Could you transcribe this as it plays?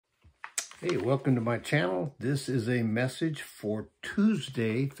Hey, welcome to my channel. This is a message for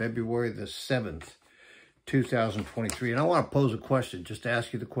Tuesday, February the 7th, 2023. And I want to pose a question, just to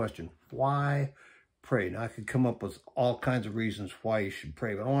ask you the question, why pray? Now, I could come up with all kinds of reasons why you should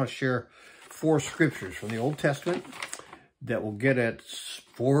pray, but I want to share 4 scriptures from the Old Testament that will get at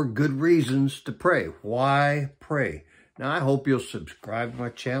 4 good reasons to pray. Why pray? Now, I hope you'll subscribe to my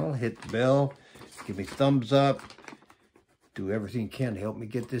channel, hit the bell, give me thumbs up, do everything you can to help me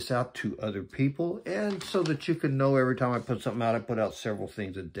get this out to other people, and so that you can know every time I put something out, I put out several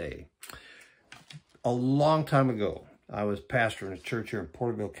things a day. A long time ago, I was pastoring a church here in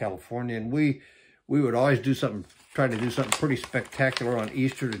Porterville, California, and we would always try to do something pretty spectacular on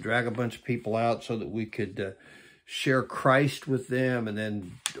Easter to drag a bunch of people out so that we could share Christ with them, and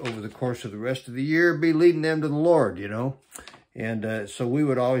then over the course of the rest of the year, be leading them to the Lord, you know. And so we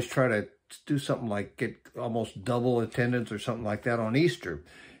would always try to do something like get almost double attendance or something like that on Easter,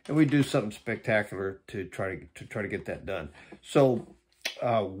 and we do something spectacular to try to get that done. So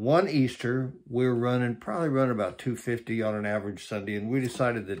one Easter we're probably running about 250 on an average Sunday, and we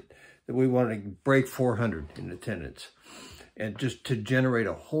decided that we wanted to break 400 in attendance, and just to generate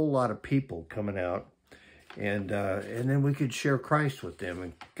a whole lot of people coming out, and then we could share Christ with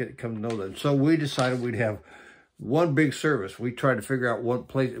them and come to know them. So we decided we'd have one big service. We tried to figure out what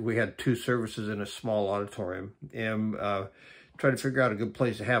place. We had 2 services in a small auditorium, and tried to figure out a good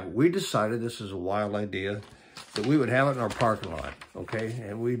place to have it. We decided, this is a wild idea, that we would have it in our parking lot, okay?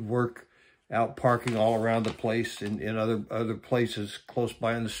 And we'd work out parking all around the place in other places close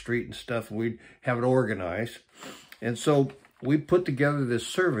by on the street and stuff, and we'd have it organized. And so we put together this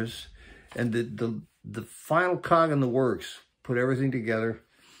service, and the final cog in the works, put everything together,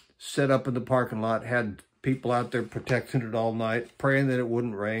 set up in the parking lot, had people out there protecting it all night, praying that it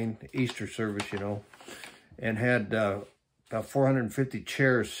wouldn't rain, Easter service, you know, and had about 450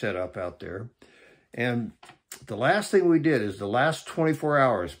 chairs set up out there. And the last thing we did is the last 24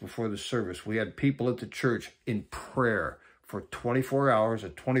 hours before the service, we had people at the church in prayer for 24 hours, a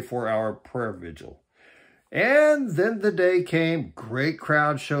 24-hour prayer vigil. And then the day came, great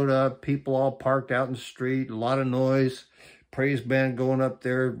crowd showed up, people all parked out in the street, a lot of noise, praise band going up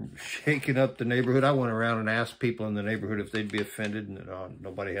there, shaking up the neighborhood. I went around and asked people in the neighborhood if they'd be offended, and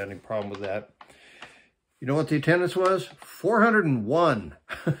nobody had any problem with that. You know what the attendance was? 401.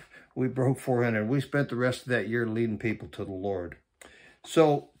 We broke 400. We spent the rest of that year leading people to the Lord.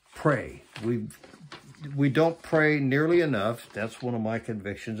 So pray. We don't pray nearly enough. That's one of my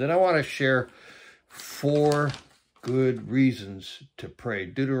convictions. And I want to share 4 good reasons to pray.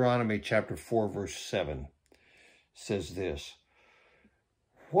 Deuteronomy chapter 4, verse 7. Says this: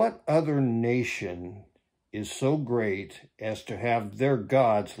 what other nation is so great as to have their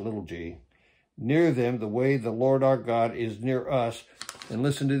gods, little g, near them the way the Lord our God is near us? And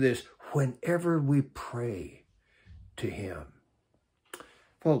listen to this: whenever we pray to him.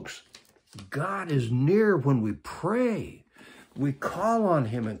 Folks, God is near when we pray. We call on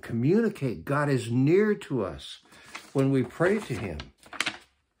him and communicate. God is near to us when we pray to him.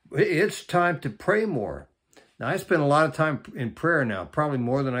 It's time to pray more. Now, I spend a lot of time in prayer now, probably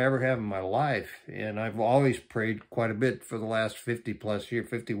more than I ever have in my life. And I've always prayed quite a bit for the last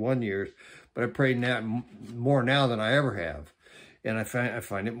 51 years. But I pray now, more now than I ever have. And I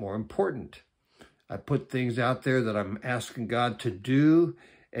find it more important. I put things out there that I'm asking God to do.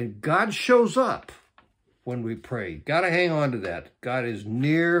 And God shows up when we pray. Got to hang on to that. God is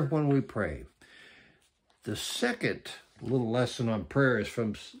near when we pray. The second little lesson on prayer is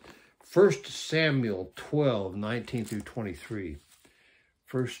from 1 Samuel 12, 19 through 23.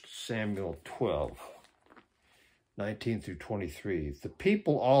 1 Samuel 12, 19 through 23. The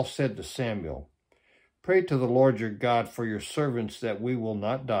people all said to Samuel, "Pray to the Lord your God for your servants that we will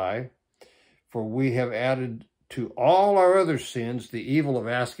not die, for we have added to all our other sins the evil of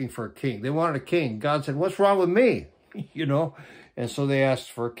asking for a king." They wanted a king. God said, "What's wrong with me?" You know? And so they asked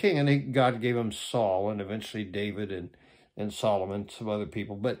for a king, and God gave them Saul, and eventually David and Solomon, some other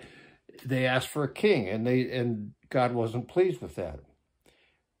people. But they asked for a king, and God wasn't pleased with that.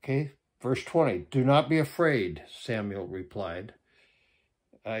 Okay, verse 20. "Do not be afraid," Samuel replied.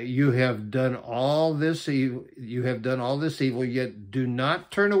 You have done all this evil. Yet do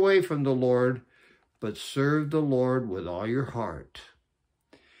not turn away from the Lord, but serve the Lord with all your heart.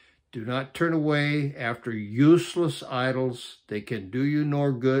 Do not turn away after useless idols. They can do you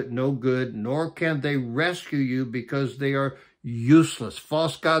no good, nor can they rescue you, because they are useless.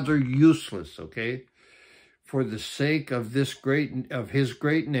 False gods are useless, okay? For the sake of his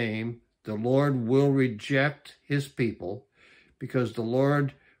great name, the Lord will reject his people, because the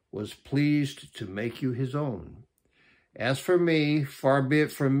Lord was pleased to make you his own. As for me, far be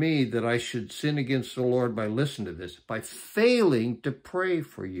it from me that I should sin against the Lord by, listen to this, by failing to pray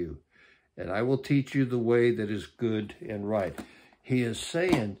for you. And I will teach you the way that is good and right. He is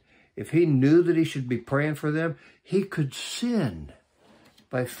saying, if he knew that he should be praying for them, he could sin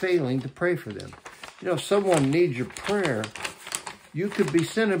by failing to pray for them. You know, if someone needs your prayer, you could be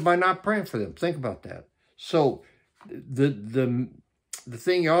sinning by not praying for them. Think about that. So the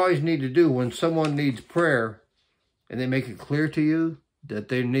thing you always need to do when someone needs prayer and they make it clear to you that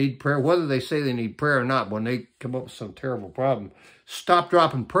they need prayer, whether they say they need prayer or not, when they come up with some terrible problem, stop,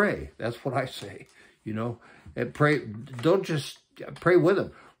 drop, and pray. That's what I say, you know. And pray, don't just pray with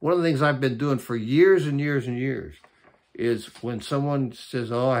them. One of the things I've been doing for years and years and years is when someone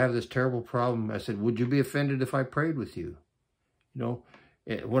says, oh, I have this terrible problem, I said, would you be offended if I prayed with you? You know,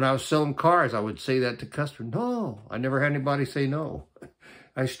 when I was selling cars, I would say that to customers. No, I never had anybody say no.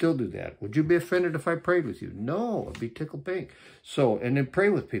 I still do that. Would you be offended if I prayed with you? No, I'd be tickled pink. So, and then pray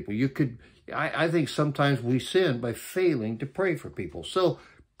with people. You could, I think sometimes we sin by failing to pray for people. So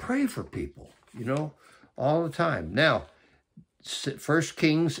pray for people, you know, all the time. Now, 1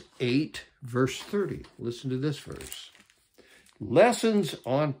 Kings 8, verse 30. Listen to this verse. Lessons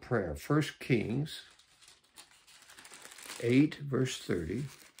on prayer. 1 Kings 8, verse 30.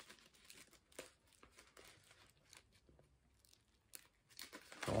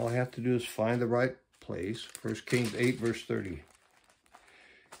 All I have to do is find the right place. 1 Kings 8, verse 30.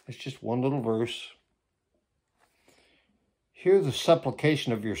 It's just one little verse. Hear the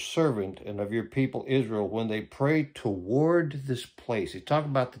supplication of your servant and of your people Israel when they pray toward this place. He's talking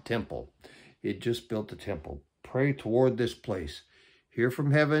about the temple. He had just built the temple. Pray toward this place. Hear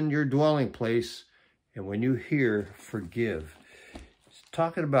from heaven your dwelling place, and when you hear, forgive. He's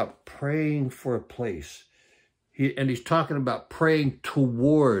talking about praying for a place. And he's talking about praying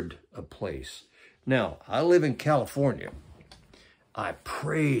toward a place. Now, I live in California. I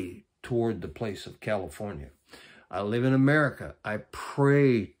pray toward the place of California. I live in America. I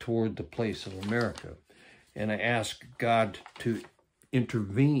pray toward the place of America. And I ask God to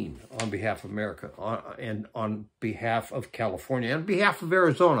intervene on behalf of America and on behalf of California, and on behalf of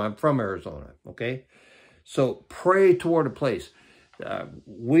Arizona. I'm from Arizona, okay? So pray toward a place.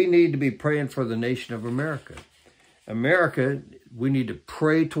 We need to be praying for the nation of America. America, we need to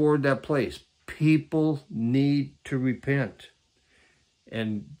pray toward that place. People need to repent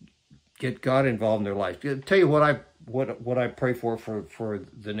and get God involved in their life. I'll tell you what I pray for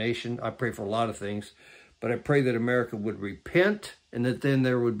the nation. I pray for a lot of things, but I pray that America would repent and that then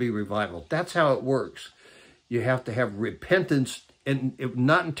there would be revival. That's how it works. You have to have repentance, and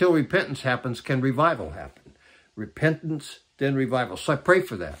not until repentance happens can revival happen. Repentance, then revival. So I pray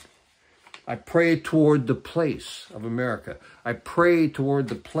for that. I pray toward the place of America. I pray toward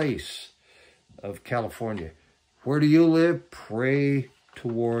the place of California. Where do you live? Pray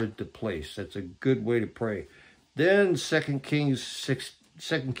toward the place. That's a good way to pray. Then 2 Kings 6,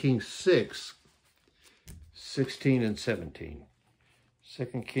 16 and 17. 2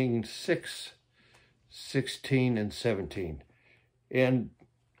 Kings 6, 16 and 17. And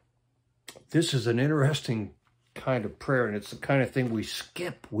this is an interesting kind of prayer, and it's the kind of thing we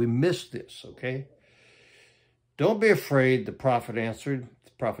skip. We miss this, okay? Don't be afraid, the prophet answered,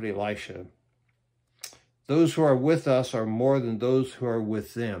 the prophet Elisha. Those who are with us are more than those who are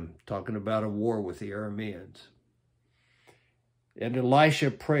with them. Talking about a war with the Arameans. And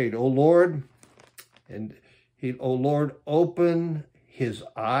Elisha prayed, O Lord, O Lord, open his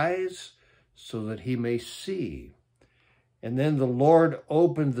eyes so that he may see. And then the Lord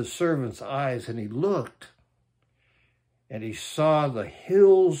opened the servant's eyes, and he looked, and he saw the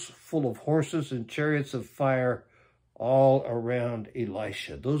hills full of horses and chariots of fire all around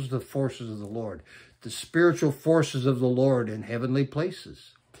Elisha. Those are the forces of the Lord, the spiritual forces of the Lord in heavenly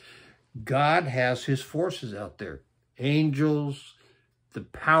places. God has his forces out there. Angels, the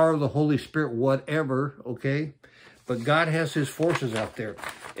power of the Holy Spirit, whatever, okay? But God has his forces out there,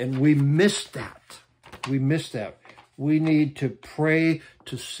 and we miss that. We miss that. We need to pray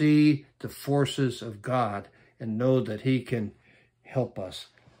to see the forces of God and know that he can help us.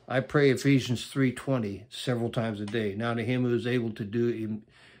 I pray Ephesians 3:20 several times a day. Now to him who is able to do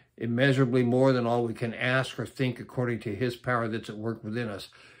immeasurably more than all we can ask or think, according to his power that's at work within us.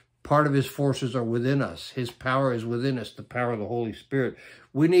 Part of his forces are within us. His power is within us, the power of the Holy Spirit.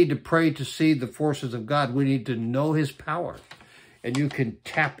 We need to pray to see the forces of God. We need to know his power. And you can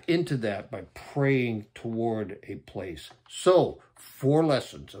tap into that by praying toward a place. So, 4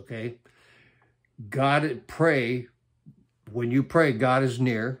 lessons, okay? Pray. When you pray, God is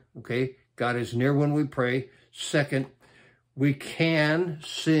near, okay? God is near when we pray. Second, we can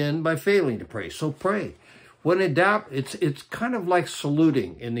sin by failing to pray. So pray. When in doubt, it's kind of like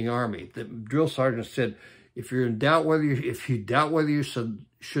saluting in the Army. The drill sergeant said, if you doubt whether you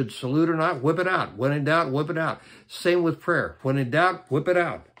should salute or not, whip it out. When in doubt, whip it out. Same with prayer. When in doubt, whip it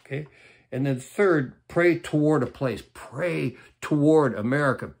out. Okay. And then third, pray toward a place. Pray toward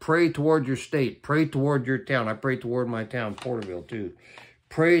America. Pray toward your state. Pray toward your town. I pray toward my town, Porterville, too.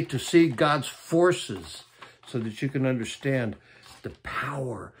 Pray to see God's forces so that you can understand the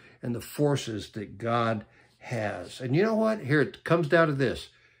power and the forces that God has. And you know what? Here it comes down to this.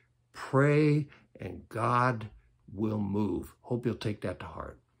 Pray and God will move. Hope you'll take that to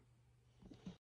heart.